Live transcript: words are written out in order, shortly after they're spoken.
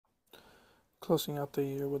Closing out the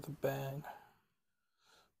year with a bang.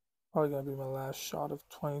 Probably gonna be my last shot of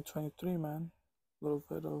 2023, man. A little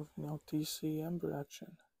bit of, DC Ember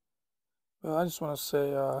action. But I just want to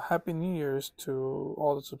say Happy New Year's to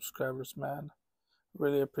all the subscribers, man.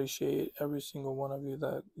 Really appreciate every single one of you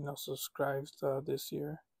that, subscribed this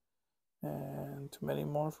year. And to many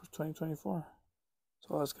more for 2024.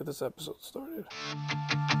 So let's get this episode started.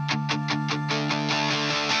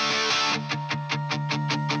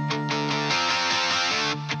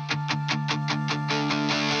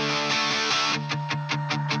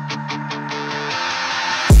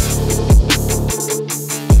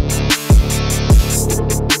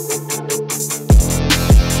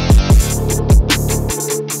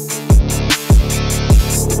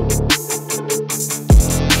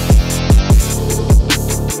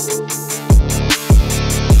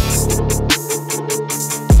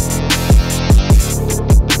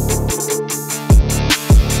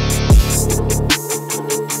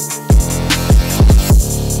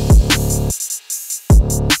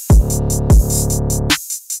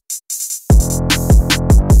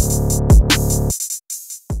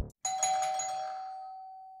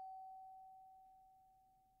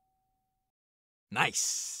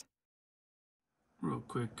 Nice. Real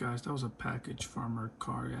quick, guys, that was a package from our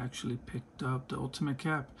car. I actually picked up the Ultimate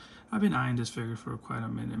Cap. I've been eyeing this figure for quite a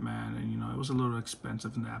minute, man, and it was a little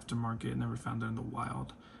expensive in the aftermarket. Never found it in the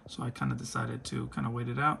wild, so I kind of decided to kind of wait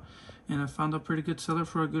it out, and I found a pretty good seller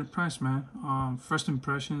for a good price, man. First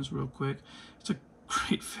impressions, real quick, it's a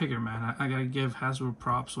great figure, man. I gotta give Hasbro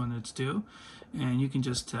props when it's due, and you can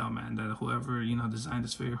just tell, man, that whoever designed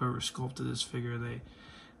this figure, whoever sculpted this figure,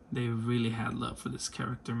 they really had love for this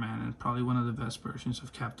character, man, and probably one of the best versions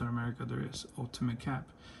of Captain America there is, Ultimate Cap.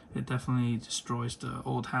 It definitely destroys the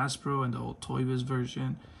old Hasbro and the old Toy Biz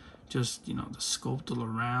version. Just, the sculpt all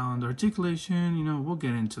around, the articulation, we'll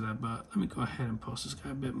get into that, but let me go ahead and post this guy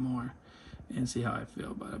a bit more and see how I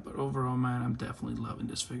feel about it. But overall, man, I'm definitely loving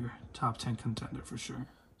this figure. Top 10 contender for sure.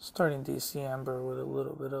 Starting DC Ember with a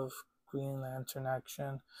little bit of Green Lantern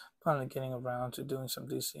action. Finally getting around to doing some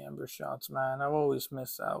DC Ember shots, man. I've always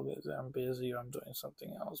missed out because I'm busy or I'm doing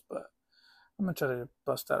something else, but I'm gonna try to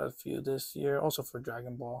bust out a few this year, also for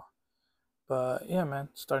Dragon Ball. But yeah, man,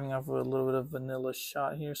 starting off with a little bit of vanilla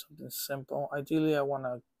shot here, something simple. Ideally, I want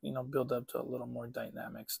to, build up to a little more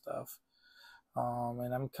dynamic stuff.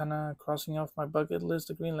 And I'm kind of crossing off my bucket list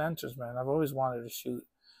the Green Lanterns, man. I've always wanted to shoot,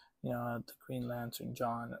 the Green Lantern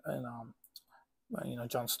John and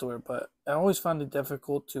John Stewart, but I always found it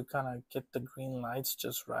difficult to kind of get the green lights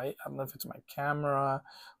just right. I don't know if it's my camera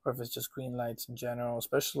or if it's just green lights in general,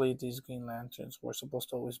 especially these Green Lanterns were supposed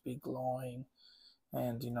to always be glowing,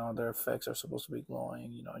 and their effects are supposed to be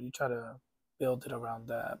glowing. You try to build it around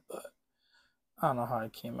that, but I don't know how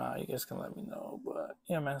it came out. You guys can let me know. But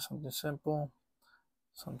yeah, man, something simple,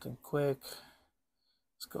 something quick.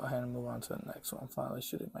 Let's go ahead and move on to the next one. Finally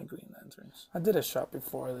shooting my Green Lanterns. I did a shot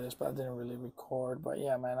before this, but I didn't really record. But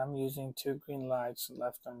yeah, man, I'm using two green lights,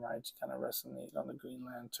 left and right, to kind of resonate on the Green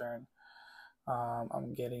Lantern.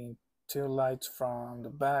 I'm getting two lights from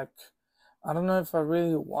the back. I don't know if I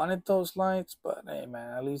really wanted those lights, but hey,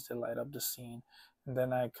 man, at least they light up the scene. And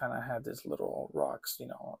then I kind of had this little rocks,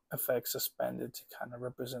 effect suspended to kind of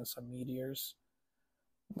represent some meteors.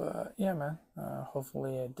 But yeah, man,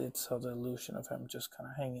 hopefully I did sell the illusion of him just kind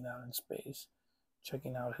of hanging out in space,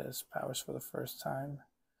 checking out his powers for the first time.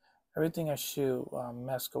 Everything I shoot,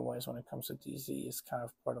 Mesco-wise, when it comes to DC, is kind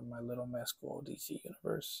of part of my little Mesco DC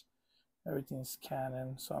universe. Everything's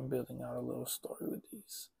canon, so I'm building out a little story with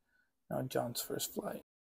these. Now, John's first flight.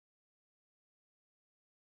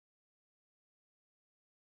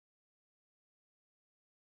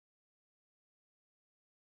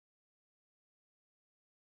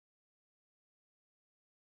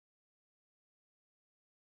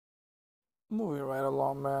 Moving right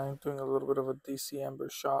along, man. Doing a little bit of a DC Ember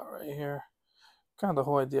shot right here. Kind of the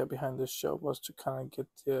whole idea behind this show was to kind of get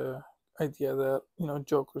the idea that,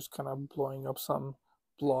 Joker's kind of blowing up some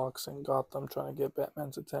blocks in Gotham, trying to get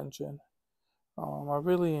Batman's attention. I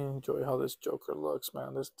really enjoy how this Joker looks,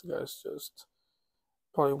 man. This guy's just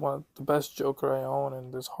probably one of the best Joker I own,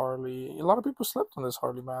 and this Harley. A lot of people slept on this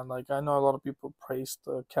Harley, man. Like, I know a lot of people praised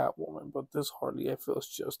the Catwoman, but this Harley I feel is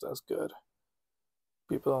just as good.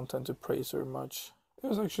 People don't tend to praise her much. It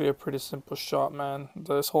was actually a pretty simple shot, man.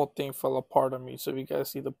 This whole thing fell apart on me. So if you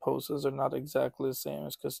guys see the poses are not exactly the same,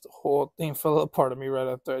 it's because the whole thing fell apart on me right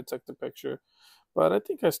after I took the picture. But I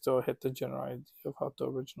think I still hit the general idea of how the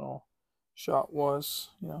original shot was.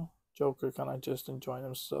 Joker kind of just enjoying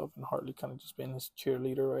himself and Harley kind of just being his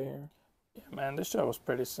cheerleader right here. Yeah, man, this shot was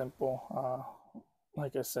pretty simple.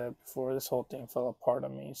 Like I said before, this whole thing fell apart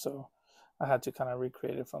on me. So I had to kind of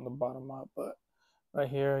recreate it from the bottom up. But right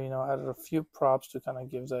here, I added a few props to kind of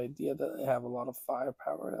give the idea that they have a lot of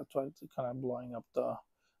firepower. That's why it's kind of blowing up the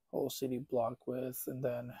whole city block with, and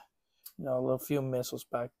then a little few missiles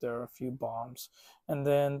back there, a few bombs, and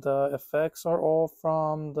then the effects are all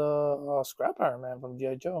from the Scrap Iron Man from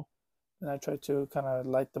GI Joe. And I tried to kind of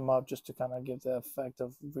light them up just to kind of give the effect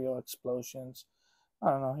of real explosions.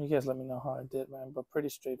 I don't know. You guys let me know how I did, man. But pretty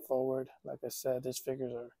straightforward. Like I said, these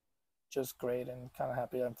figures are just great, and kind of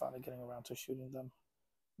happy I'm finally getting around to shooting them.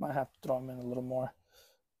 Might have to throw them in a little more.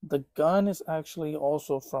 The gun is actually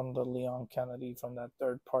also from the Leon Kennedy from that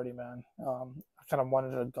third party, man. I kind of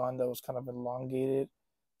wanted a gun that was kind of elongated,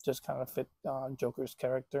 just kind of fit Joker's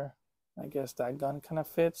character. I guess that gun kind of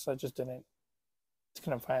fits. I just didn't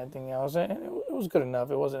couldn't find anything else, and it was good enough.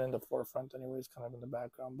 It wasn't in the forefront, anyways, kind of in the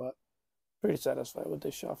background, but pretty satisfied with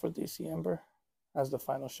this shot for DC Ember as the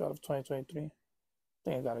final shot of 2023. I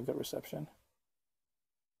think it got a good reception.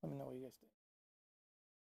 Let me know what you guys think.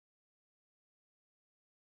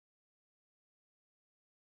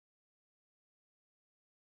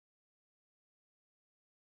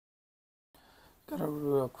 Got a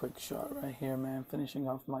real quick shot right here, man. Finishing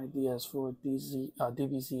off my DS4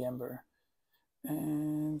 DBZ Ember.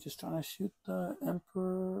 And just trying to shoot the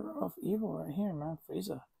Emperor of Evil right here, man.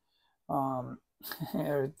 Frieza. Um,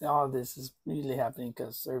 all this is really happening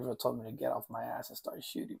because Servo told me to get off my ass and start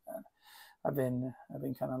shooting, man. I've been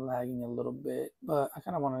kind of lagging a little bit, but I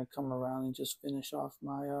kind of want to come around and just finish off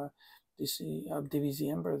my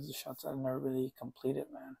DBZ Ember, the shots I never really completed,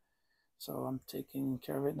 man. So I'm taking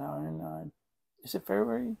care of it now. And is it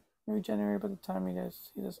February, maybe January by the time you guys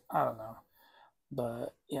see this? I don't know.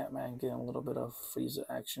 But yeah, man, getting a little bit of Frieza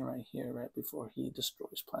action right here, right before he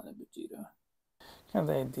destroys Planet Vegeta. Kind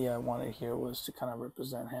of the idea I wanted here was to kind of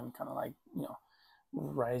represent him, kind of like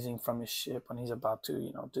rising from his ship when he's about to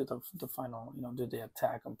do the final do the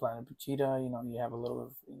attack on Planet Vegeta. You have a little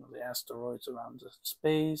of the asteroids around the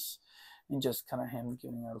space, and just kind of him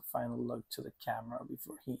giving a final look to the camera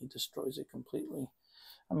before he destroys it completely.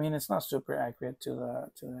 I mean, it's not super accurate to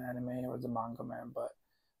the anime or the manga, man, but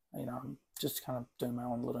I'm just kind of doing my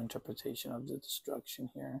own little interpretation of the destruction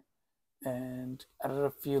here. And added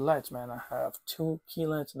a few lights, man. I have two key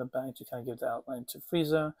lights in the back to kind of give the outline to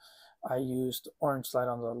Frieza. I used orange light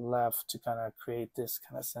on the left to kind of create this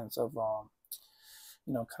kind of sense of kind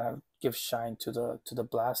of give shine to the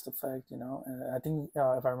blast effect, And I think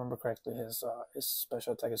if I remember correctly, his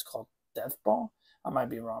special attack is called Death Ball. I might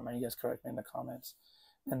be wrong, man. You guys correct me in the comments.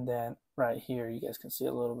 And then right here, you guys can see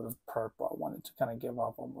a little bit of purple. I wanted to kind of give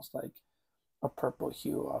off almost like a purple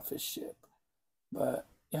hue off his ship. But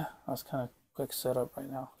yeah, I was kind of quick setup right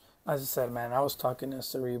now. As I said, man, I was talking to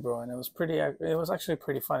Cerebro, and it was actually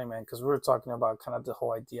pretty funny, man, because we were talking about kind of the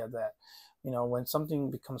whole idea that, when something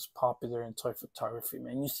becomes popular in toy photography,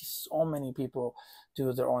 man, you see so many people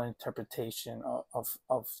do their own interpretation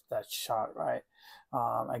of that shot, right?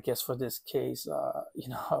 I guess for this case,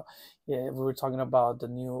 yeah, we were talking about the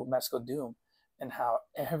new Mask of Doom and how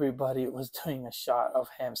everybody was doing a shot of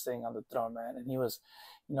him sitting on the throne, man, and he was,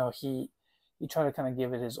 he tried to kind of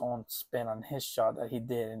give it his own spin on his shot that he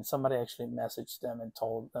did, and somebody actually messaged them and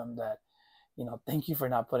told them that, thank you for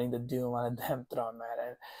not putting the Doom on a damn throne, man.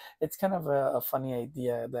 And it's kind of a funny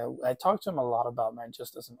idea that I talked to him a lot about, man.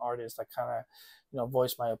 Just as an artist, I kind of,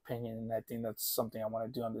 voice my opinion, and I think that's something I want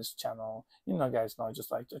to do on this channel. Guys know, I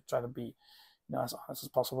just like to try to be, as honest as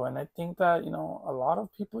possible. And I think that a lot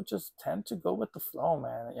of people just tend to go with the flow,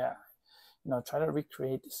 man. Yeah, try to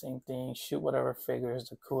recreate the same thing, shoot whatever figure is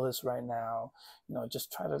the coolest right now,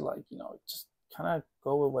 just try to like, just kind of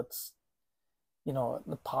go with what's,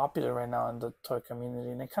 the popular right now in the toy community.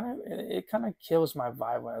 And it kind of kills my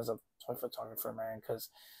vibe as a toy photographer, man, because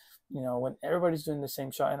when everybody's doing the same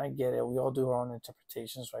shot, and I get it, we all do our own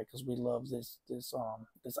interpretations, right? Because we love this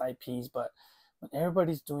IPs, but when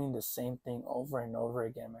everybody's doing the same thing over and over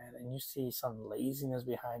again, man, and you see some laziness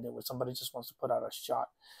behind it, where somebody just wants to put out a shot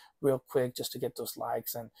real quick just to get those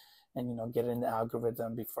likes and get it in the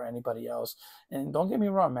algorithm before anybody else. And don't get me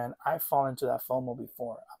wrong, man, I've fallen into that FOMO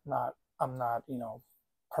before. I'm not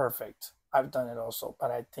perfect. I've done it also,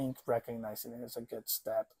 but I think recognizing it is a good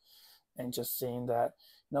step, and just seeing that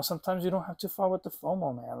sometimes you don't have to fall with the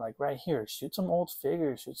FOMO, man. Like right here, shoot some old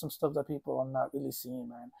figures, shoot some stuff that people are not really seeing,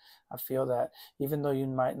 man. I feel that even though you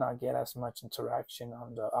might not get as much interaction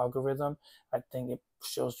on the algorithm, I think it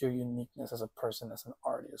shows your uniqueness as a person, as an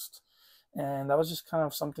artist. And that was just kind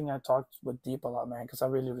of something I talked with Deep a lot, man, because I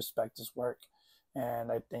really respect his work,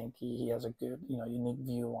 and I think he has a good unique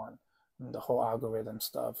view on the whole algorithm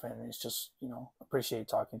stuff, and it's just appreciate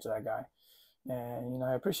talking to that guy, and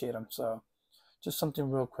I appreciate him. So just something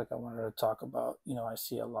real quick I wanted to talk about. I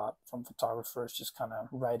see a lot from photographers just kind of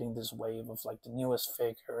riding this wave of like the newest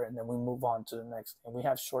figure, and then we move on to the next thing. We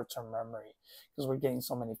have short-term memory because we're getting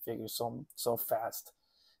so many figures so fast.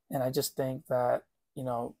 And I just think that,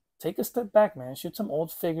 take a step back, man. Shoot some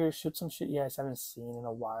old figures, shoot some shit you guys haven't seen in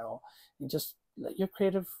a while, and just let your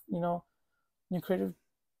creative,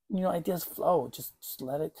 ideas flow. Just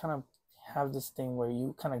let it kind of have this thing where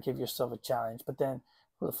you kind of give yourself a challenge. But then,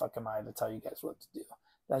 who the fuck am I to tell you guys what to do?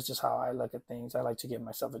 That's just how I look at things. I like to give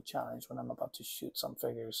myself a challenge when I'm about to shoot some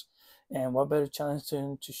figures. And what better challenge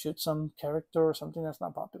to shoot some character or something that's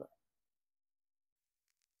not popular?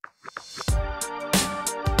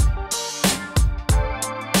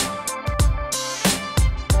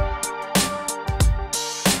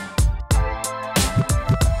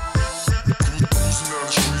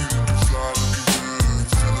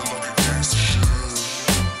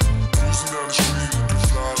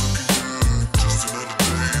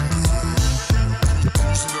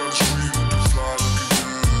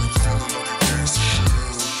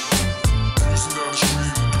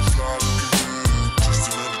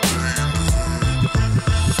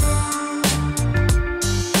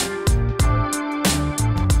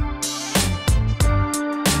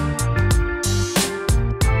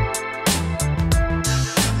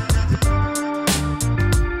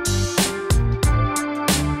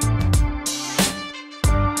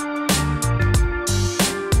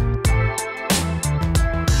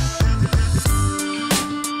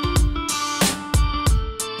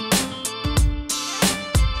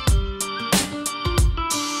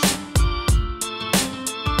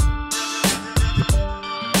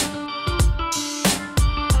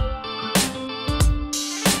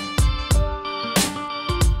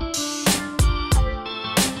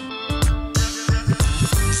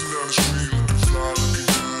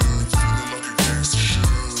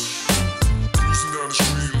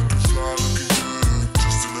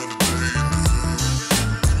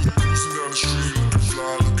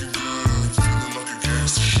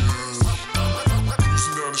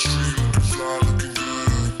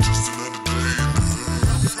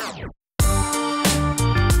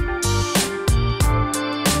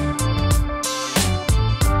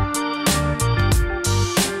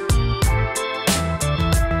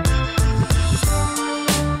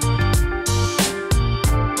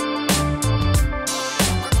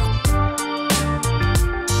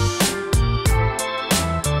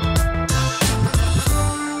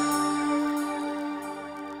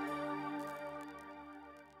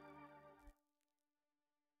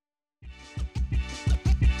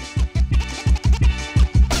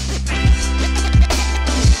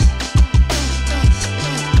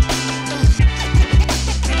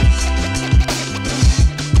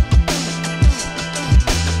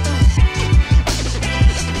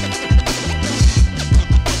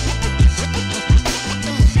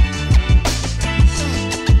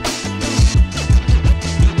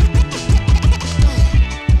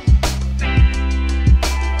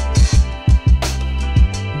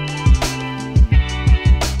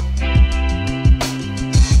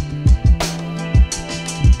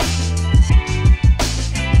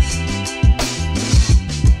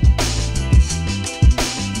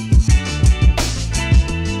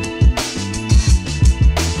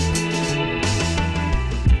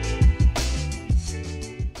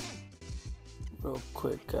 Real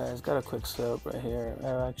quick, guys, got a quick setup right here.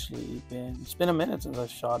 It's been a minute since I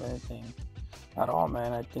shot anything at all,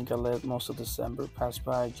 man. I think I let most of December pass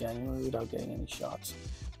by, January, without getting any shots.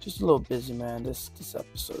 Just a little busy, man. This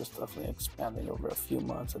episode is definitely expanding over a few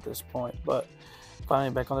months at this point, but finally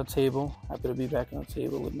back on the table. Happy to be back on the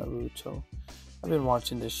table with Naruto. I've been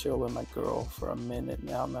watching this show with my girl for a minute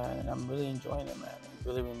now, man, and I'm really enjoying it, man. It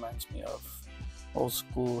really reminds me of old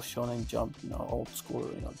school Shonen Jump, old school,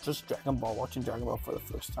 just Dragon Ball, watching Dragon Ball for the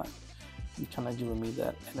first time. It's kind of giving me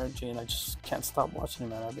that energy, and I just can't stop watching it,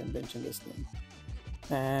 man. I've been binging this thing.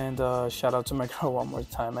 And shout out to my girl one more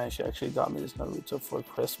time, man. She actually got me this Naruto for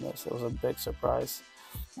Christmas. It was a big surprise.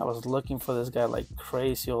 I was looking for this guy like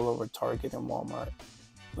crazy all over Target and Walmart,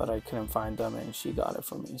 but I couldn't find them, and she got it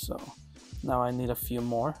for me. So now I need a few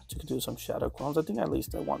more to do some shadow clones. I think at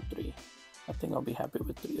least I want 3. I think I'll be happy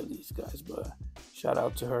with 3 of these guys, but shout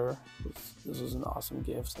out to her. This was an awesome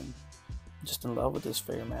gift, and I'm just in love with this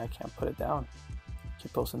figure, man. I can't put it down.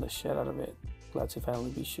 Keep posting the shit out of it. Glad to finally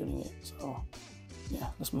be shooting it. So yeah,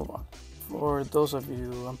 let's move on. For those of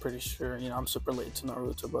you, I'm pretty sure, I'm super late to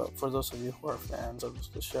Naruto, but for those of you who are fans of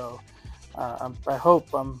the show, I hope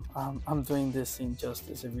I'm doing this scene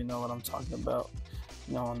justice, if you know what I'm talking about.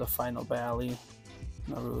 On the final valley,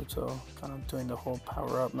 Naruto, kind of doing the whole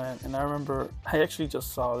power up, man. And I remember I actually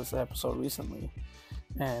just saw this episode recently,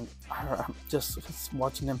 and I'm just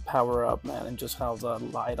watching him power up, man, and just how the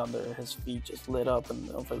light under his feet just lit up and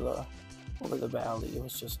over the valley. It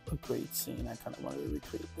was just a great scene. I kind of wanted to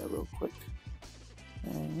recreate that real quick.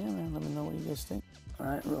 And yeah, man, let me know what you guys think. All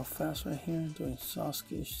right, real fast right here, doing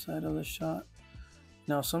Sasuke's side of the shot.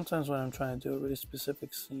 Now, sometimes when I'm trying to do a really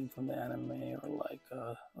specific scene from the anime or like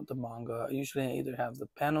the manga, I usually either have the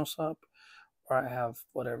panels up or I have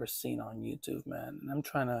whatever scene on YouTube, man. And I'm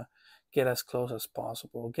trying to get as close as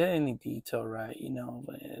possible, get any detail right,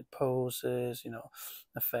 poses,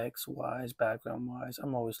 effects wise, background wise.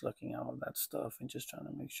 I'm always looking at all that stuff and just trying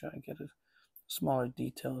to make sure I get it smaller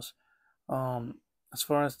details. Um, as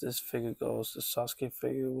far as this figure goes, the Sasuke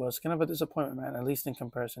figure was kind of a disappointment, man. At least in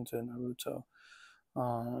comparison to Naruto.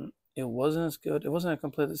 It wasn't as good. It wasn't a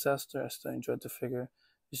complete disaster. I still enjoyed the figure.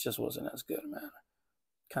 It just wasn't as good, man.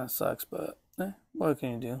 Kind of sucks, but what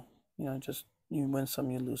can you do? Just you win some,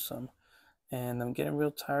 you lose some. And I'm getting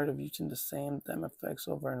real tired of using the same damn effects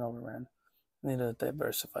over and over, man. I need to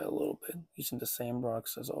diversify a little bit, using the same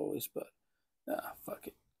rocks as always, but fuck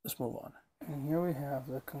it. Let's move on. And here we have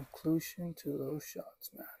the conclusion to those shots,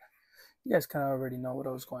 man. You guys kind of already know what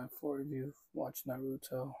I was going for if you've watched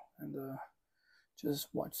Naruto and just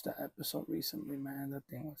watched that episode recently, man. That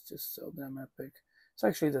thing was just so damn epic. It's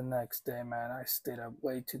actually the next day, man. I stayed up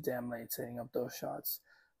way too damn late setting up those shots.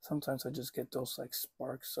 Sometimes I just get those like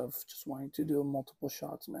sparks of just wanting to do multiple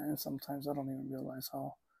shots, man. Sometimes I don't even realize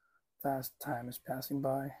how fast time is passing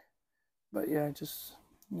by. But yeah, just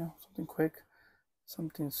something quick,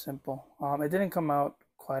 something simple. It didn't come out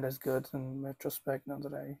quite as good in retrospect now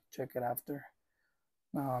that I check it after.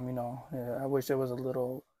 Yeah, I wish there was a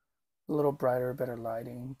little brighter, better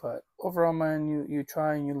lighting. But overall, man, you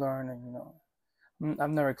try and you learn, and I've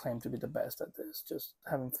never claimed to be the best at this. Just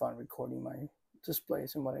having fun recording my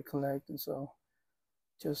displays and what I collect, and so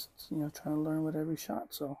just trying to learn with every shot.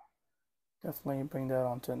 So definitely bring that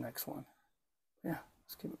on to the next one. Yeah,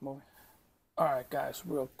 let's keep it moving. All right, guys,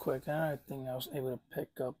 real quick. Another thing I was able to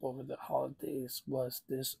pick up over the holidays was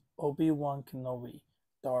this Obi-Wan Kenobi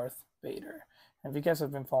Darth Vader. And if you guys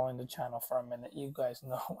have been following the channel for a minute, you guys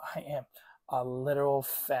know I am a literal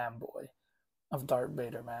fanboy of Darth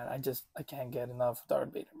Vader, man. I can't get enough of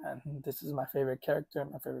Darth Vader, man. This is my favorite character,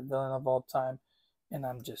 my favorite villain of all time, and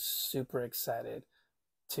I'm just super excited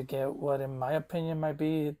to get what, in my opinion, might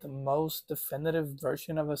be the most definitive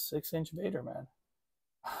version of a 6-inch Vader, man.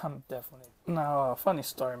 I'm definitely. Now, funny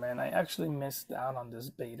story, man. I actually missed out on this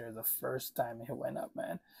Vader the first time it went up,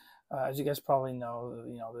 man. As you guys probably know,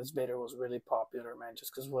 this Vader was really popular, man,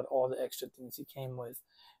 just because what all the extra things he came with,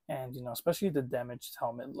 and especially the damaged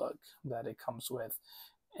helmet look that it comes with,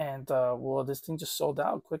 and well, this thing just sold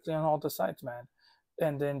out quickly on all the sites, man.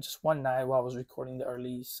 And then just one night while I was recording the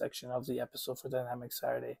early section of the episode for Dynamic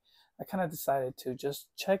Saturday, I kind of decided to just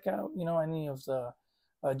check out, any of the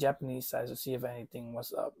Japanese sites to see if anything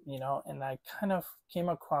was up, and I kind of came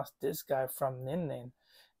across this guy from Nin Nin,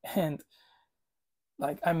 and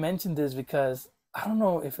like I mentioned this because I don't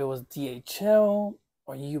know if it was DHL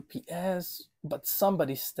or UPS, but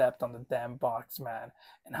somebody stepped on the damn box, man,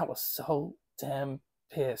 and I was so damn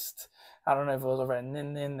pissed. I don't know if it was over at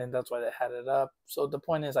Nin Nin and that's why they had it up. So the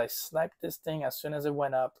point is, I sniped this thing as soon as it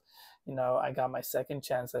went up. I got my second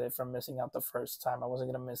chance at it from missing out the first time. I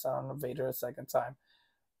wasn't gonna miss out on the Vader a second time,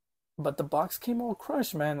 but the box came all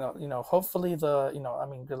crushed, man. Hopefully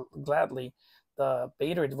gladly, the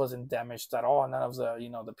Vader wasn't damaged at all. None of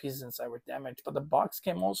the the pieces inside were damaged, but the box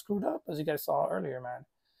came all screwed up, as you guys saw earlier, man.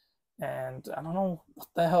 And I don't know what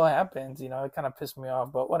the hell happened. It kind of pissed me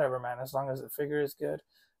off, but whatever, man. As long as the figure is good,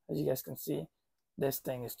 as you guys can see, this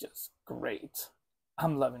thing is just great.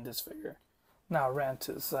 I'm loving this figure. Now, ran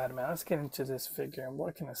to the side, man. Let's get into this figure. And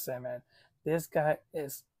what can I say, man? This guy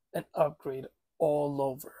is an upgrade all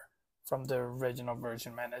over from the original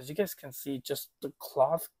version, man. As you guys can see, just the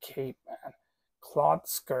cloth cape, man, cloth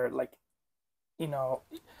skirt, like you know,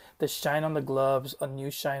 the shine on the gloves, a new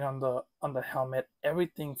shine on the helmet.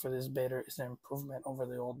 Everything for this Vader is an improvement over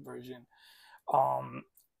the old version. Um,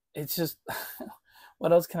 it's just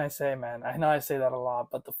what else can I say, man? I know I say that a lot,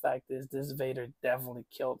 but the fact is, this Vader definitely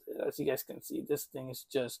killed it. As you guys can see, this thing is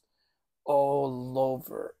just all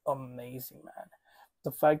over amazing, man.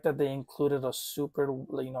 The fact that they included a super,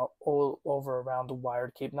 all over around the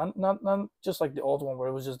wired cape, not just like the old one where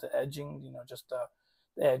it was just the edging, just the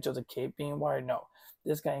edge of the cape being wired. No,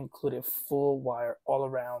 this guy included full wire all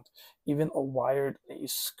around, even a wired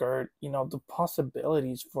skirt. The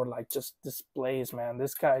possibilities for like just displays, man.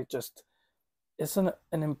 This guy just it's an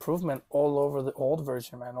improvement all over the old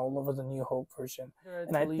version, man, all over the New Hope version.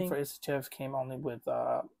 And I think Khrushchev came only with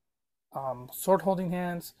sword holding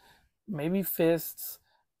hands, maybe fists,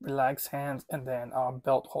 relaxed hands, and then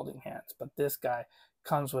belt holding hands. But this guy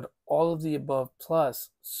comes with all of the above plus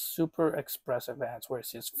super expressive hands, where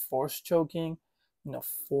it's just force choking,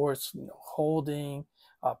 force, holding,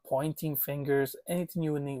 pointing fingers, anything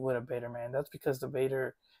you would need with a Vader, man. That's because the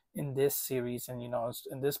Vader in this series, and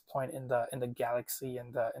in this point in the galaxy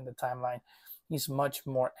and in the timeline, he's much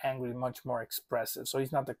more angry, much more expressive. So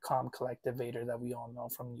he's not the calm, collected Vader that we all know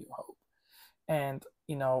from New Hope. And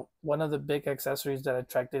one of the big accessories that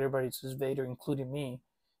attracted everybody to Vader, including me,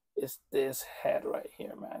 is this head right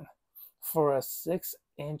here, man. For a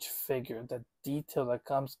 6-inch figure, the detail that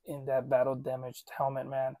comes in that battle damaged helmet,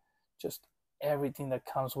 man, just everything that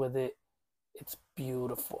comes with it, it's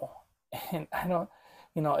beautiful. And I don't,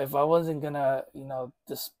 if I wasn't gonna,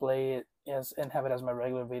 display it as and have it as my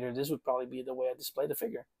regular Vader, this would probably be the way I display the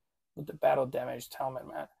figure, with the battle damaged helmet,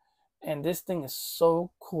 man. And this thing is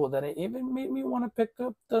so cool that it even made me want to pick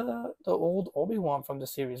up the old Obi-Wan from the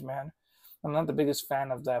series, man. I'm not the biggest fan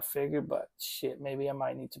of that figure, but shit, maybe I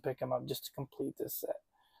might need to pick him up just to complete this set.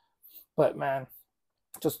 But man,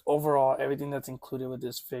 just overall, everything that's included with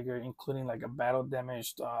this figure, including like a battle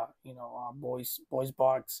damaged, boys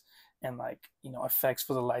box, and like effects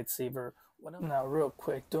for the lightsaber. Now, real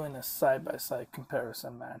quick, doing a side by side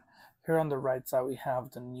comparison, man. Here on the right side we have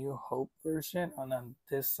the New Hope version, and on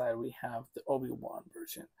this side we have the Obi-Wan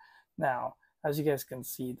version. Now, as you guys can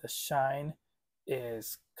see, the shine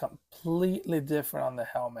is completely different on the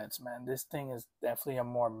helmets, man. This thing is definitely a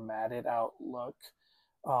more matted out look.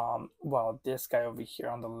 While this guy over here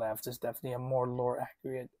on the left is definitely a more lore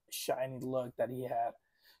accurate, shiny look that he had,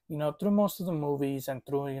 through most of the movies and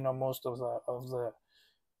through most of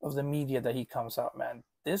the media that he comes out, man.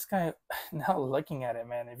 This guy, now looking at it,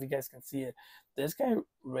 man, if you guys can see it, this guy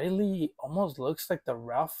really almost looks like the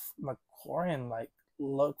Ralph McQuarrie like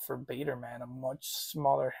look for Vader, man. A much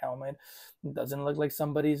smaller helmet. It doesn't look like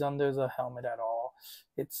somebody's under the helmet at all.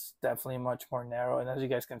 It's definitely much more narrow, and as you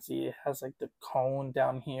guys can see, it has like the cone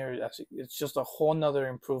down here. It's just a whole nother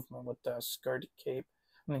improvement with the skirt cape.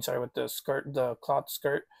 I mean, sorry, with the skirt, the cloth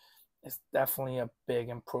skirt. It's definitely a big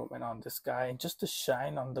improvement on this guy. And just the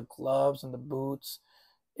shine on the gloves and the boots,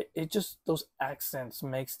 it just, those accents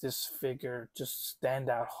makes this figure just stand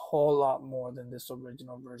out a whole lot more than this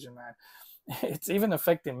original version, man. It's even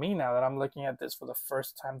affecting me now that I'm looking at this for the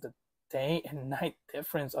first time. The day and night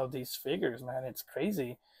difference of these figures, man, it's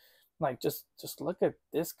crazy. Like just look at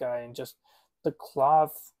this guy, and just the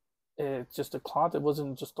cloth. It's just the cloth. It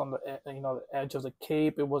wasn't just on the edge of the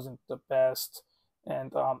cape. It wasn't the best,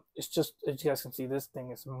 and it's just, as you guys can see, this thing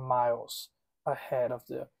is miles ahead of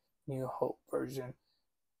the New Hope version.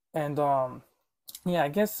 And yeah, I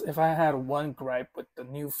guess if I had one gripe with the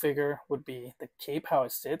new figure, would be the cape, how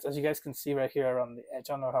it sits. As you guys can see right here around the edge,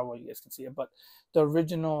 I don't know how well you guys can see it, but the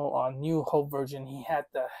original New Hope version, he had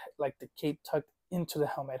the cape tucked into the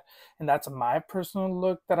helmet, and that's my personal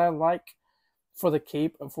look that I like for the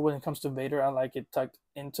cape. And for when it comes to Vader, I like it tucked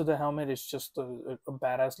into the helmet. It's just a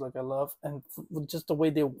badass look I love, and just the way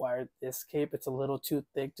they wired this cape, it's a little too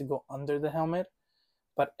thick to go under the helmet.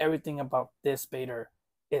 But everything about this Vader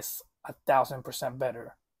is 1,000%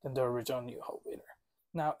 better than the original New Hope Vader.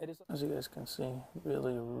 Now, it is, as you guys can see,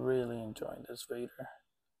 really, really enjoying this Vader.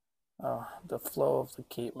 The flow of the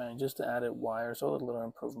cape, man, just the added wires, all the little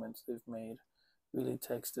improvements they've made, really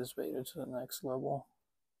takes this Vader to the next level.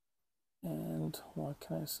 And what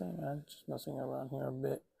can I say, man? Just messing around here a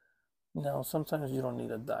bit. Sometimes you don't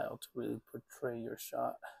need a dial to really portray your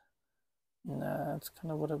shot. Nah, that's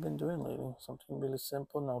kind of what I've been doing lately. Something really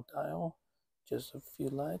simple, no dial, just a few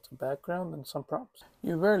lights, a background, and some props.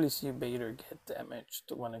 You rarely see Vader get damaged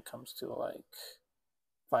when it comes to like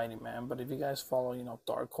fighting, man. But if you guys follow,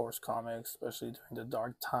 Dark Horse comics, especially during the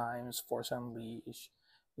Dark Times, Force Unleashed,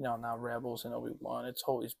 now Rebels and Obi-Wan, it's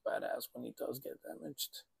always badass when he does get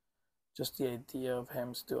damaged. Just the idea of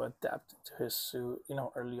him still adapting to his suit,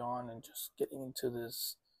 early on, and just getting into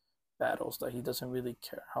this battles that he doesn't really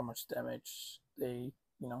care how much damage they,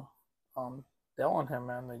 dealt on him,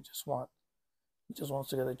 man. He just wants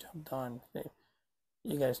to get the job done.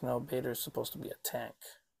 You guys know Vader's supposed to be a tank.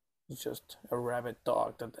 He's just a rabid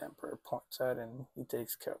dog that the Emperor points at, and he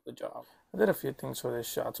takes care of the job. I did a few things for these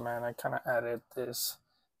shots, man. I kind of added this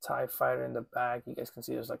TIE fighter in the back. You guys can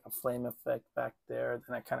see there's like a flame effect back there.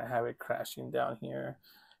 Then I kind of have it crashing down here.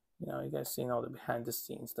 You guys seen all the behind the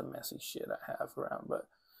scenes, the messy shit I have around. But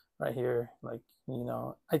right here, like,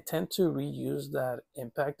 I tend to reuse that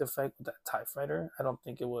impact effect with that TIE fighter. I don't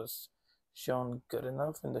think it was shown good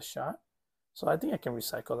enough in the shot. So I think I can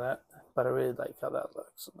recycle that, but I really like how that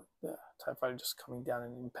looks. Like the TIE fighter just coming down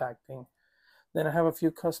and impacting. Then I have a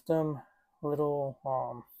few custom little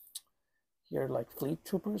here like fleet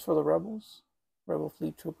troopers for the rebels, rebel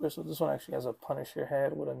fleet troopers. So this one actually has a Punisher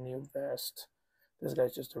head with a new vest. This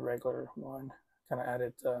guy's just a regular one. Kind of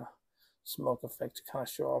added the smoke effect to kind of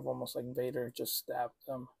show off, almost like Vader just stabbed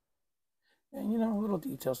them. And you know, little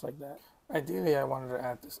details like that. Ideally, I wanted to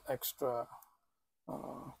add this extra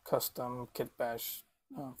custom kit bash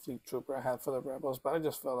fleet trooper I had for the rebels, but I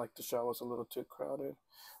just felt like the shot was a little too crowded.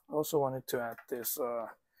 I also wanted to add this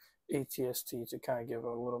ATST to kind of give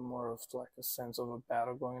a little more of like a sense of a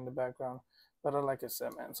battle going in the background. But like I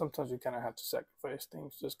said, man, sometimes you kind of have to sacrifice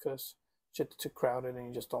things just because shit's too crowded and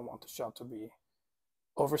you just don't want the shot to be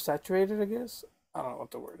oversaturated, I guess. I don't know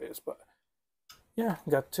what the word is, but yeah,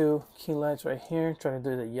 got two key lights right here. Trying to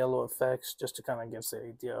do the yellow effects just to kind of give the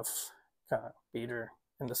idea of kind of Vader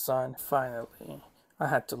in the sun. Finally, I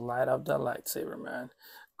had to light up that lightsaber, man.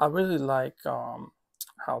 I really like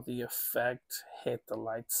how the effect hit the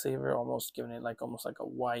lightsaber, almost giving it like almost like a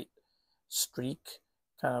white streak,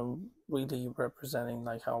 kind of really representing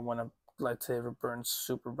like how when a lightsaber burns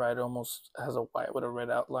super bright, it almost has a white with a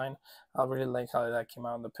red outline. I really like how that came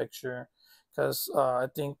out in the picture, because I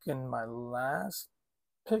think in my last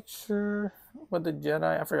picture with the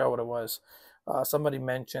Jedi, I forgot what it was. Somebody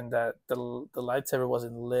mentioned that the lightsaber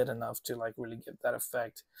wasn't lit enough to like really give that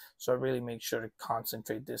effect. So I really made sure to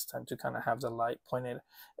concentrate this time to kind of have the light pointed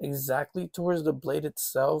exactly towards the blade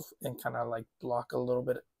itself and kind of like block a little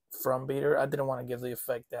bit from Vader. I didn't want to give the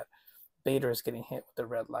effect that Vader is getting hit with the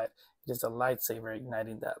red light. It is the lightsaber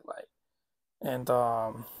igniting that light. And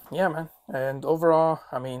yeah, man. And overall,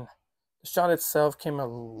 I mean, the shot itself came a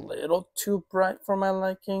little too bright for my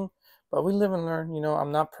liking, but we live and learn. You know,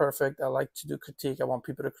 I'm not perfect. I like to do critique. I want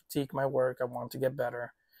people to critique my work. I want to get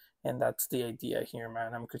better. And that's the idea here,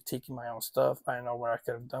 man. I'm critiquing my own stuff. I know where I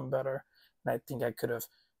could have done better. And I think I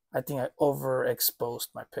think I overexposed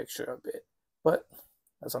my picture a bit. But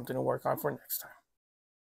that's something to work on for next time.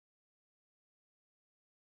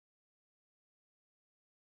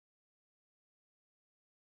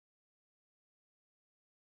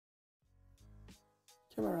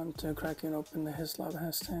 Came around to cracking open the his lava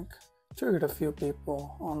has tank. Triggered a few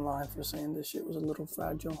people online for saying this shit was a little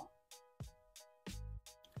fragile.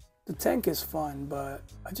 The tank is fun, but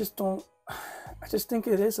I just think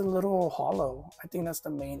it is a little hollow. I think that's the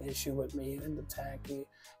main issue with me in the tank.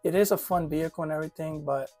 It is a fun vehicle and everything,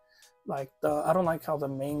 but like I don't like how the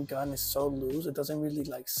main gun is so loose. It doesn't really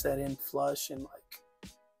like set in flush, and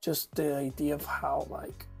like just the idea of how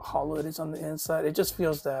like hollow it is on the inside. It just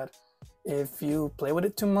feels that if you play with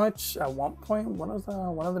it too much, at one point one of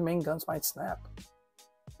the main guns might snap.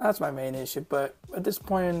 That's my main issue. But at this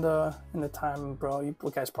point in the time, bro, you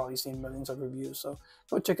guys probably seen millions of reviews, so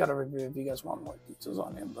go check out a review if you guys want more details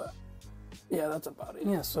on it. But yeah, that's about it.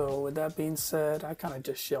 Yeah, so with that being said, I kind of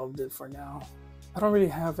just shelved it for now. I don't really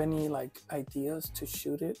have any like ideas to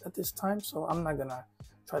shoot it at this time, so I'm not gonna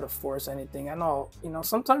try to force anything. I know, you know,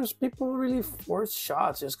 sometimes people really force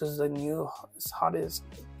shots just because the new hottest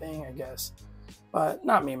thing, I guess. But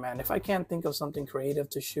not me, man. If I can't think of something creative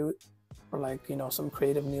to shoot, or like, you know, some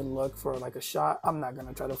creative new look for like a shot, I'm not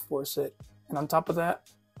gonna try to force it. And on top of that,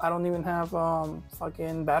 I don't even have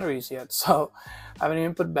fucking batteries yet, so I haven't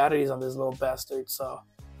even put batteries on this little bastard, so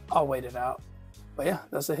I'll wait it out. But yeah,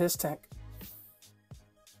 that's a his tank.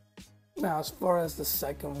 Now, as far as the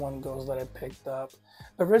second one goes that I picked up,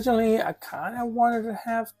 originally I kind of wanted to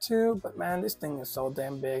have two, but man, this thing is so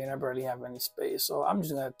damn big and I barely have any space, so I'm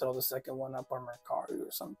just gonna throw the second one up on Mercari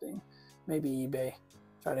or something, maybe eBay,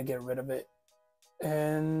 try to get rid of it.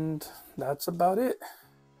 And that's about it.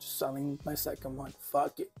 Just selling my second one.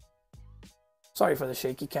 Fuck it. Sorry for the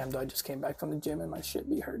shaky cam though, I just came back from the gym and my shit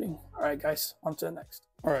be hurting. Alright guys, on to the next.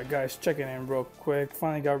 Alright guys, checking in real quick.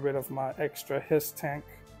 Finally got rid of my extra his tank.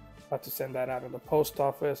 About to send that out of the post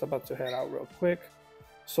office. About to head out real quick.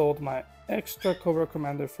 Sold my extra Cobra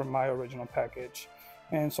Commander from my original package.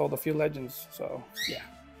 And sold a few legends. So yeah,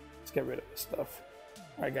 let's get rid of this stuff.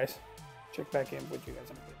 Alright guys, check back in with you guys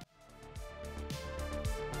in a bit.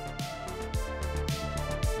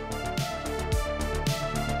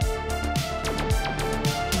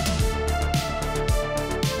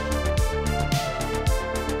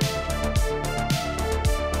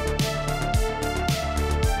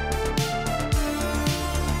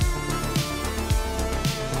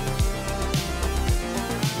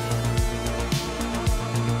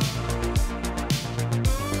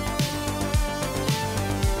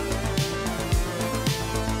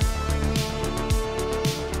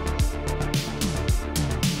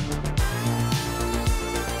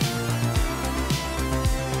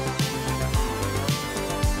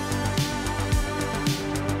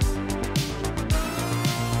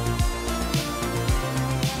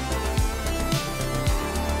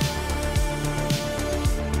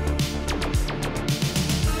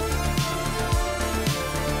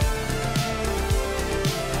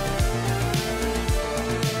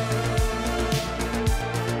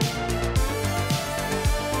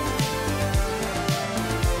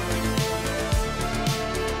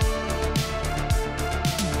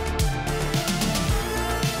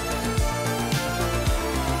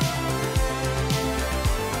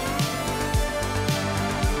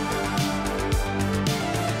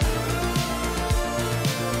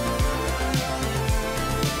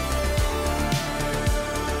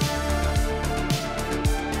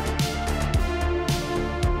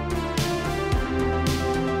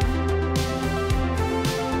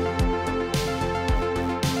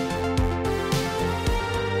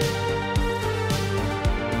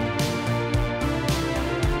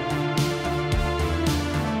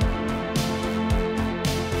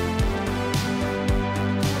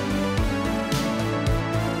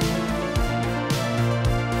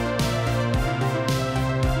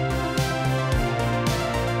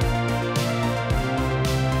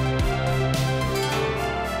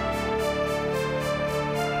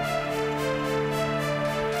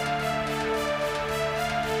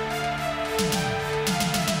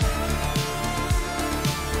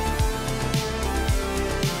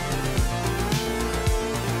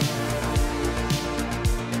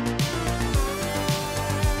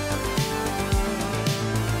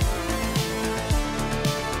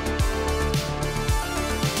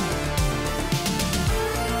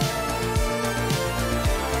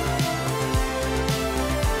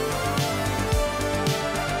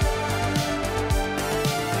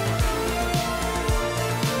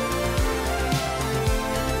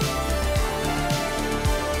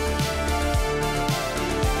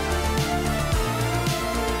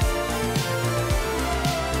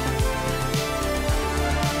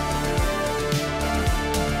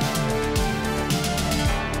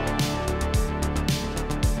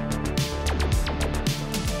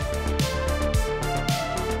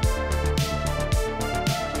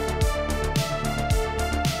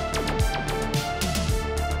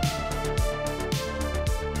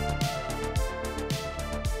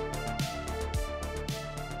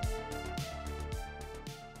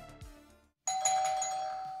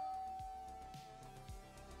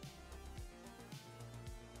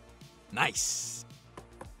 Nice.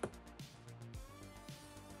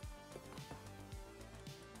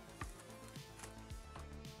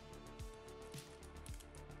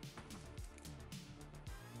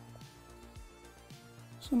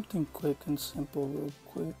 Something quick and simple real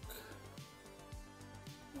quick.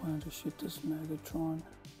 Wanted to shoot this Megatron.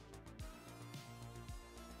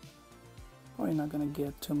 Probably not gonna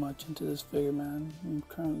get too much into this figure, man. I'm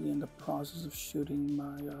currently in the process of shooting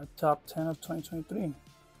my top 10 of 2023.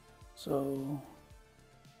 So,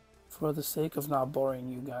 for the sake of not boring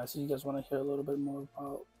you guys, if you guys want to hear a little bit more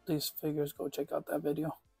about these figures, go check out that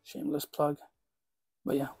video. Shameless plug.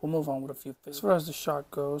 But yeah, we'll move on with a few things. As far as the shot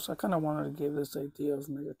goes, I kind of wanted to give this idea of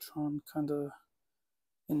Megatron kind of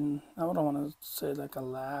in, I don't want to say like a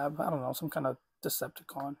lab, I don't know, some kind of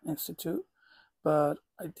Decepticon Institute. But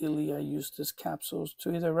ideally, I used these capsules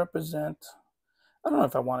to either represent, I don't know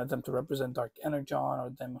if I wanted them to represent Dark Energon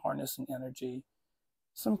or them harnessing energy,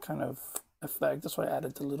 some kind of effect. That's why I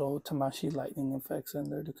added the little Tamashi lightning effects in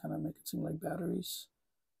there to kind of make it seem like batteries.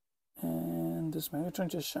 And this Megatron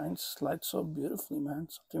just shines light so beautifully, man.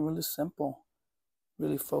 Something really simple,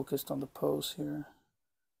 really focused on the pose here.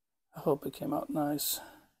 I hope it came out nice.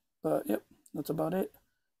 But yep, that's about it.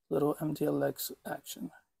 Little MDLX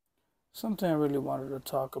action. Something I really wanted to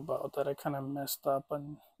talk about that I kind of messed up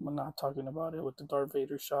and when not talking about it with the Darth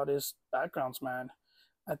Vader shot is backgrounds, man.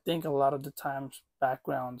 I think a lot of the times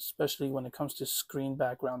backgrounds, especially when it comes to screen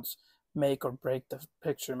backgrounds, make or break the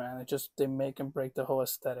picture, man. They make and break the whole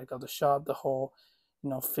aesthetic of the shot, the whole,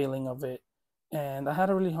 feeling of it. And I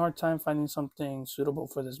had a really hard time finding something suitable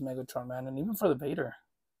for this Megatron, man, and even for the Vader.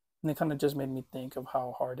 And it kind of just made me think of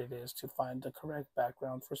how hard it is to find the correct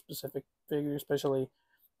background for specific figures, especially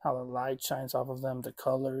how the light shines off of them, the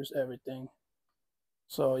colors, everything.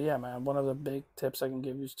 So yeah, man, one of the big tips I can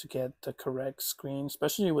give you is to get the correct screen,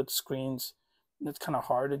 especially with screens. It's kind of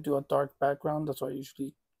hard to do a dark background. That's why I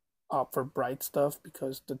usually opt for bright stuff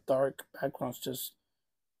because the dark backgrounds just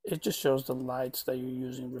shows the lights that you're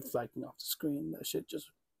using reflecting off the screen. That shit just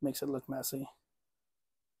makes it look messy.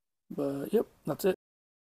 But yep, that's it.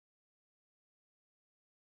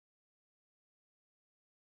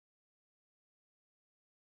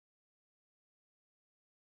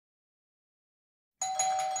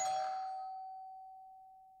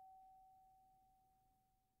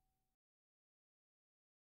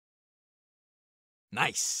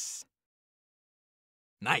 Nice.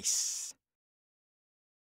 Nice.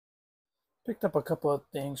 Picked up a couple of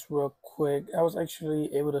things real quick. I was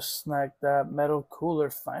actually able to snag that metal cooler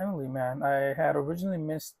finally, man. I had originally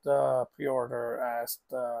missed the pre-order as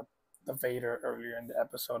the Vader earlier in the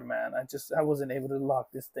episode, man. I wasn't able to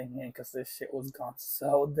lock this thing in because this shit was gone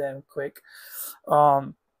so damn quick.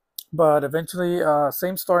 Um, but eventually,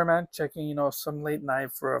 same story, man. Checking, some late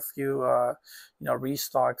night for a few,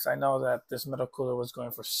 restocks. I know that this metal cooler was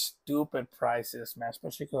going for stupid prices, man.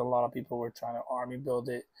 Especially because a lot of people were trying to army build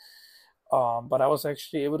it. But I was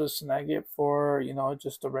actually able to snag it for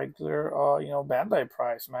just the regular Bandai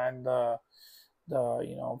price, man. The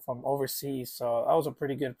from overseas, so that was a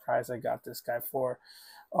pretty good price I got this guy for.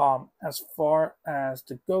 As far as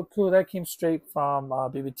the Goku, that came straight from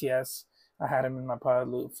BBTS. I had him in my pilot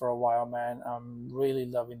loop for a while, man. I'm really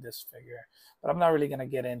loving this figure, but I'm not really gonna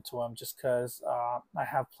get into him just because I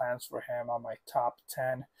have plans for him on my top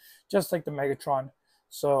 10, just like the Megatron.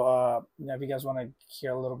 So, if you guys want to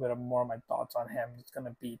hear a little bit of more of my thoughts on him, it's going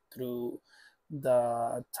to be through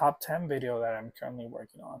the top 10 video that I'm currently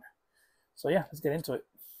working on. So, yeah, let's get into it.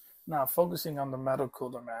 Now, focusing on the metal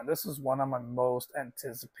cooler, man, this is one of my most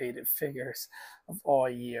anticipated figures of all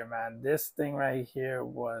year, man. This thing right here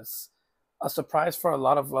was a surprise for a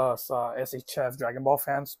lot of us SHF Dragon Ball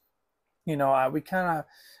fans. We kind of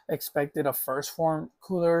expected a first form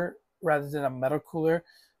cooler rather than a metal cooler.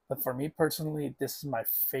 But for me personally, this is my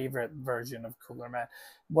favorite version of Cooler, man.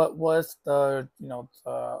 What was the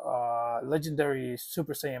legendary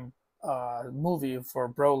Super Saiyan movie for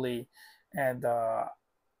Broly and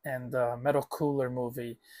the Metal Cooler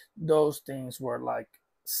movie? Those things were like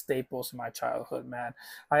staples in my childhood, man.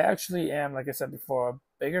 I actually am, like I said before, a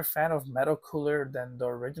bigger fan of Metal Cooler than the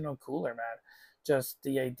original Cooler, man. Just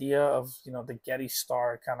the idea of the Getty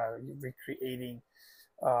Star kind of recreating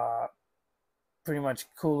uh pretty much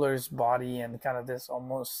Cooler's body and kind of this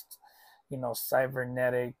almost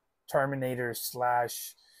cybernetic Terminator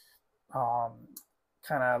slash um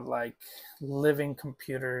kind of like living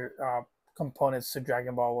computer components to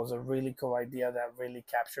Dragon Ball was a really cool idea that really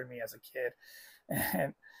captured me as a kid.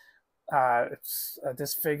 And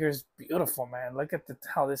this figure is beautiful, man. Look at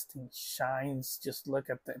how this thing shines. Just look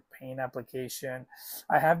at the paint application.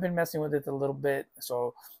 I have been messing with it a little bit,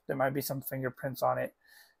 so there might be some fingerprints on it.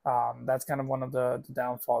 That's kind of one of the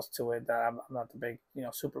downfalls to it, that I'm not the big,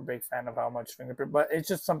 super big fan of how much fingerprint, but it's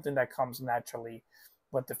just something that comes naturally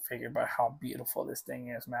with the figure. But how beautiful this thing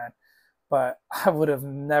is, man. But I would have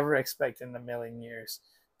never expected in a million years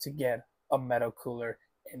to get a metal cooler,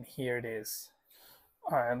 and here it is.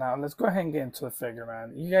 All right, now let's go ahead and get into the figure,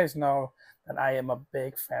 man. You guys know that I am a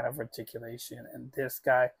big fan of articulation, and this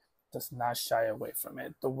guy does not shy away from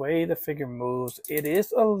it. The way the figure moves, it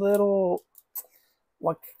is a little,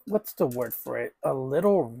 what what's the word for it? A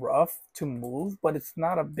little rough to move, but it's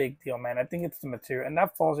not a big deal, man. I think it's the material, and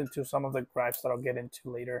that falls into some of the gripes that I'll get into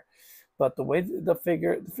later. But the way the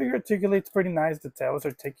figure articulates pretty nice. The tail is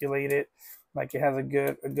articulated, like it has a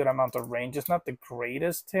good amount of range. It's not the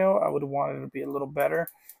greatest tail. I would want it to be a little better,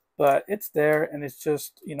 but it's there, and it's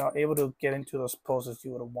just able to get into those poses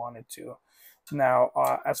you would have wanted to. Now,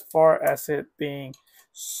 as far as it being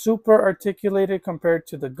super articulated compared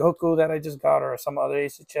to the Goku that I just got or some other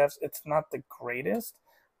HHFs, it's not the greatest,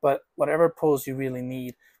 but whatever pose you really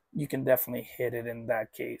need, you can definitely hit it in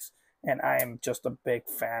that case. And I am just a big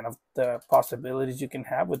fan of the possibilities you can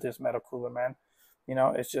have with this metal cooler, man.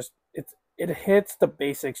 It's just it hits the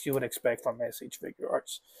basics you would expect from SH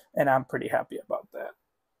Figuarts, and I'm pretty happy about that.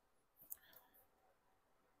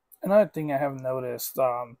 Another thing I have noticed,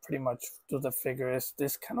 pretty much through the figure, is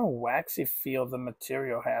this kind of waxy feel the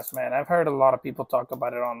material has, man. I've heard a lot of people talk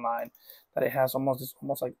about it online, that it has almost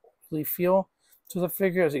like oily feel to the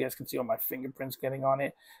figure, as you guys can see all my fingerprints getting on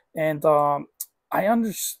it. And I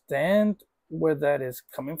understand where that is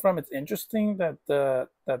coming from. It's interesting that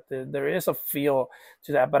there is a feel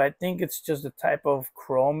to that, but I think it's just the type of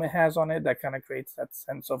chrome it has on it that kind of creates that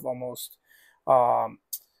sense of almost um,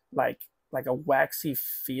 like like a waxy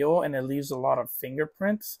feel, and it leaves a lot of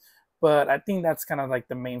fingerprints. But I think that's kind of like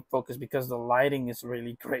the main focus, because the lighting is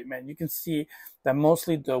really great, man. You can see that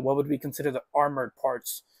mostly the what would we consider the armored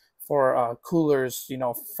parts for coolers,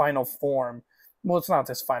 final form. Well, it's not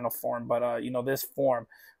this final form, but this form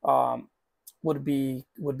um, would be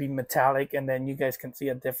metallic, and then you guys can see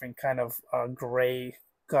a different kind of gray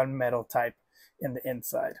gunmetal type in the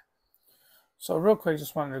inside. So real quick,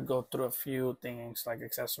 just wanted to go through a few things like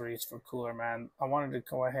accessories for Cooler Man. I wanted to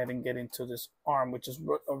go ahead and get into this arm, which is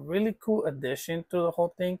a really cool addition to the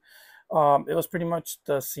whole thing. It was pretty much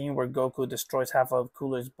the scene where Goku destroys half of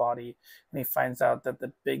Cooler's body, and he finds out that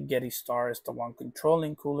the big Getty Star is the one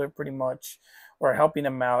controlling Cooler, pretty much, or helping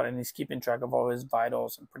him out, and he's keeping track of all his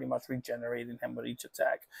vitals and pretty much regenerating him with each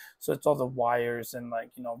attack. So it's all the wires and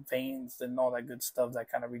veins and all that good stuff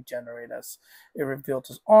that kind of regenerate as it revealed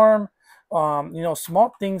his arm.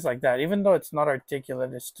 Small things like that. Even though it's not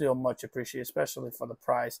articulate, it's still much appreciated, especially for the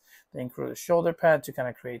price. They include a shoulder pad to kind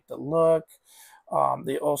of create the look.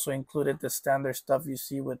 They also included the standard stuff you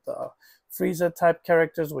see with the Frieza type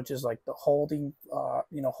characters, which is like the holding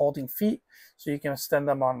feet. So you can stand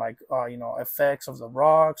them on effects of the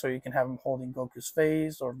rocks, or you can have them holding Goku's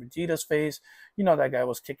face or Vegeta's face. That guy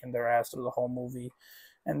was kicking their ass through the whole movie.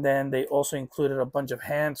 And then they also included a bunch of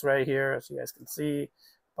hands right here, as you guys can see, a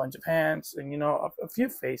bunch of hands, and a few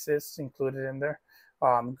faces included in there.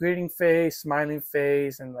 Greeting face, smiling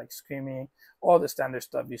face, and like screaming, all the standard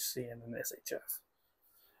stuff you see in an SHF.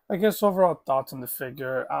 I guess overall thoughts on the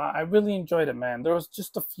figure, I really enjoyed it, man. There was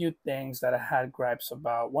just a few things that I had gripes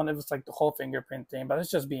about. One, it was like the whole fingerprint thing, but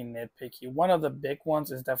it's just being nitpicky. One of the big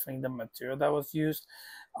ones is definitely the material that was used.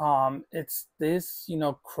 It's this,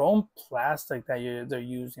 chrome plastic that they're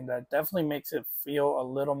using that definitely makes it feel a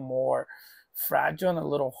little more fragile and a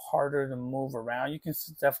little harder to move around. You can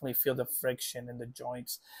definitely feel the friction in the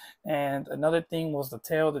joints. And another thing was the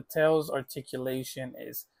tail. The tail's articulation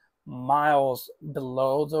is miles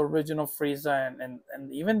below the original Frieza, and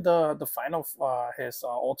even the final his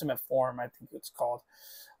ultimate form, I think it's called,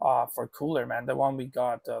 for Cooler Man, the one we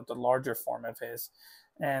got, the larger form of his.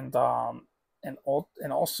 And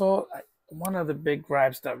also, one of the big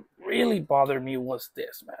gripes that really bothered me was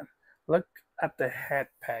this, man. Look at the head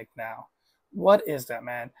peg now. What is that,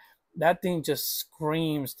 man? That thing just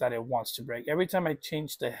screams that it wants to break. Every time I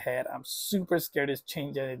change the head, I'm super scared to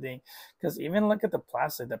change anything, because even look at the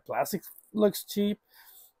plastic. The plastic looks cheap.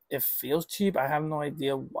 It feels cheap. I have no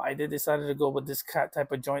idea why they decided to go with this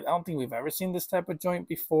type of joint. I don't think we've ever seen this type of joint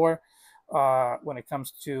before when it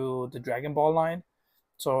comes to the Dragon Ball line.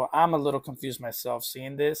 So I'm a little confused myself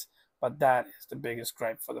seeing this, but that is the biggest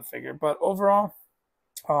gripe for the figure. But overall,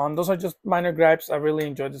 those are just minor gripes. I really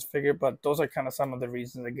enjoyed this figure, but those are kind of some of the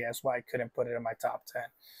reasons, I guess, why I couldn't put it in my top 10.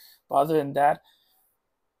 But other than that,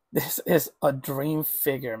 this is a dream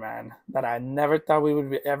figure, man, that I never thought we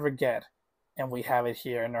would ever get. And we have it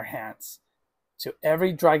here in our hands. To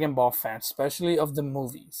every Dragon Ball fan, especially of the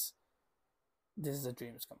movies, this is a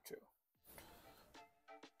dreams come true.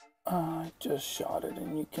 I just shot it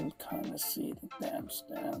and you can kind of see the damn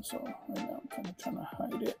stand, so right now I'm kind of trying to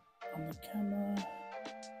hide it on the camera.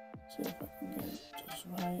 See if I can get it just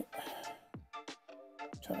right.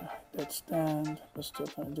 Try to hide that stand, but still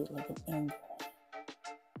trying to do it like an angle.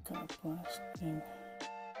 Kind of blasting.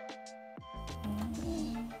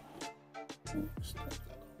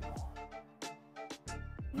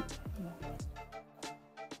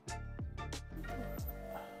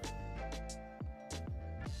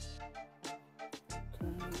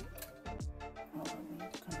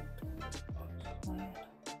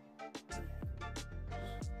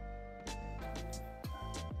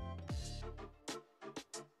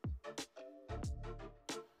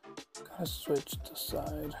 Gotta switch the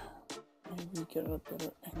side. Maybe get a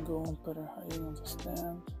better angle, better hiding on the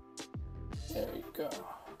stand. There you go.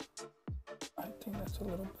 I think that's a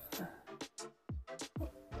little better.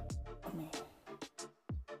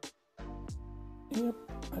 Yep,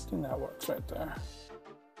 I think that works right there.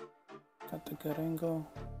 Got the good angle,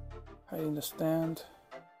 hiding the stand.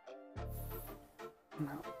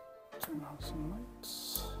 Now, turn on some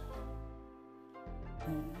lights.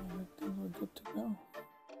 And I think we're good to go.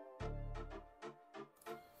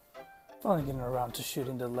 Finally getting around to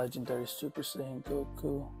shooting the legendary Super Saiyan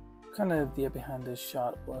Goku. Kind of the idea behind this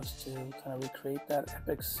shot was to kind of recreate that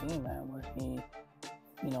epic scene, man, where he,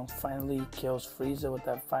 finally kills Frieza with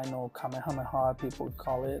that final Kamehameha, people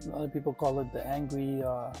call it. Other people call it the angry,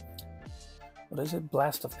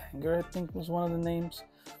 Blast of Anger, I think was one of the names.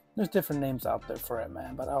 There's different names out there for it,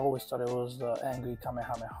 man, but I always thought it was the angry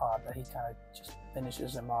Kamehameha, that he kind of just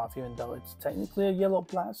finishes him off, even though it's technically a yellow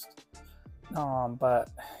blast. But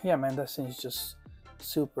yeah, man, that scene's just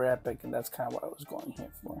super epic, and that's kind of what I was going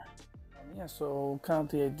here for. Yeah, so kind of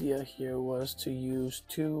the idea here was to use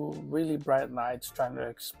two really bright lights, trying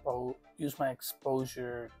to use my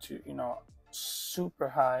exposure to, super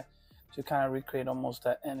high, to kind of recreate almost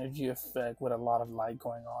that energy effect with a lot of light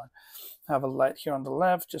going on. I have a light here on the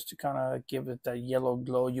left just to kind of give it that yellow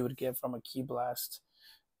glow you would get from a ki blast.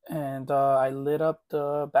 And I lit up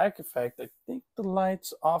the back effect. I think the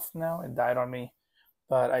light's off now. It died on me.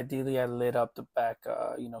 But ideally, I lit up the back,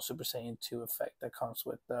 Super Saiyan 2 effect that comes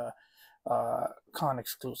with the con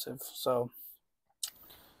exclusive. So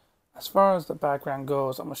as far as the background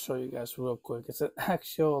goes, I'm gonna show you guys real quick. It's an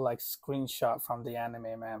actual screenshot from the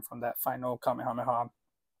anime, man, from that final Kamehameha.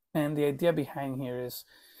 And the idea behind here is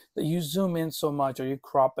that you zoom in so much, or you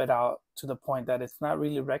crop it out to the point that it's not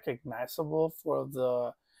really recognizable for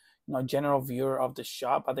the general viewer of the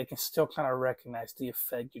shot, but they can still kind of recognize the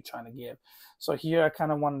effect you're trying to give. So here I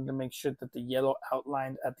kind of wanted to make sure that the yellow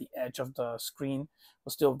outline at the edge of the screen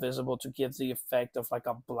was still visible to give the effect of like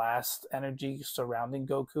a blast energy surrounding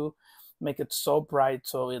Goku. Make it so bright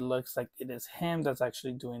so it looks like it is him that's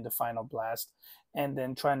actually doing the final blast, and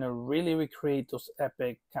then trying to really recreate those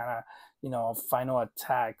epic kind of final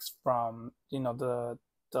attacks from the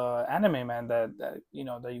anime, man, that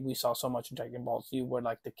we saw so much in Dragon Ball Z, where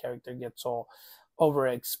like the character gets all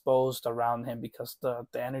overexposed around him because the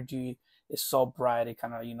energy is so bright, it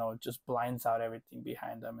kind of just blinds out everything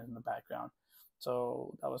behind them in the background.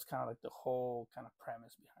 So that was kind of like the whole kind of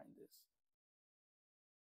premise behind this.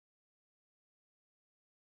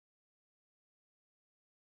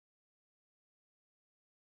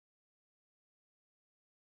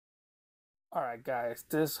 All right, guys,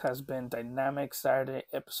 this has been Dynamic Saturday,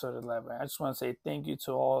 episode 11. I just want to say thank you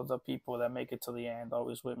to all the people that make it to the end,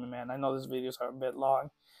 always with me, man. I know these videos are a bit long,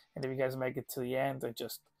 and if you guys make it to the end, they're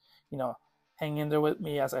just, hang in there with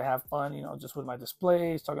me as I have fun, just with my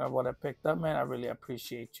displays, talking about what I picked up, man. I really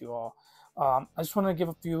appreciate you all. I just want to give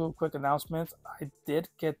a few quick announcements. I did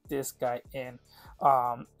get this guy in,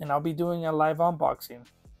 and I'll be doing a live unboxing.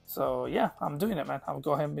 So yeah, I'm doing it, man. I'll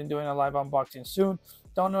go ahead and be doing a live unboxing soon.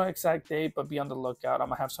 Don't know exact date, but be on the lookout. I'm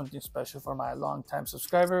gonna have something special for my long-time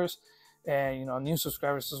subscribers and new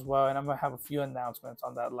subscribers as well. And I'm gonna have a few announcements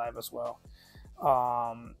on that live as well.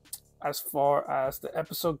 As far as the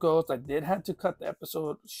episode goes, I did have to cut the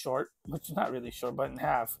episode short, which is not really short, but in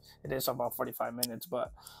half. It is about 45 minutes,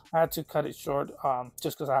 but I had to cut it short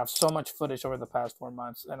just because I have so much footage over the past 4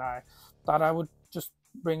 months, and I thought I would just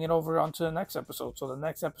bring it over onto the next episode. So the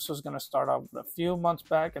next episode is going to start off a few months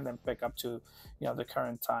back and then pick up to the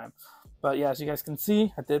current time. But yeah, as you guys can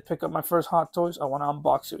see, I did pick up my first Hot Toys. I want to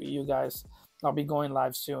unbox it with you guys. I'll be going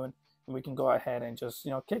live soon, and we can go ahead and just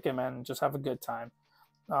kick it, man, and just have a good time.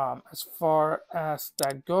 As far as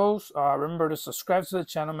that goes, remember to subscribe to the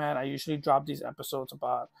channel, man. I usually drop these episodes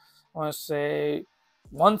about, I want to say,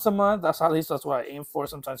 once a month. That's what I aim for.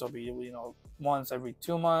 Sometimes it'll be once every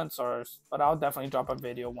 2 months, but I'll definitely drop a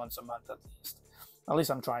video once a month at least. At least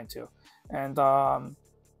I'm trying to. And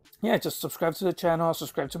yeah, just subscribe to the channel,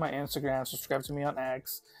 subscribe to my Instagram, subscribe to me on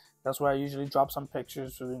X. That's where I usually drop some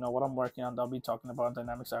pictures of what I'm working on. I'll be talking about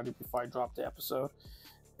Dynamic Saturday before I drop the episode.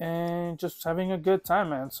 And just having a good time,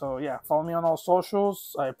 man. So yeah, follow me on all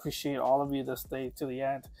socials. I appreciate all of you that stay to the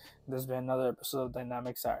end. There's been another episode of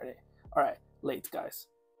Dynamic Saturday. All right, late guys.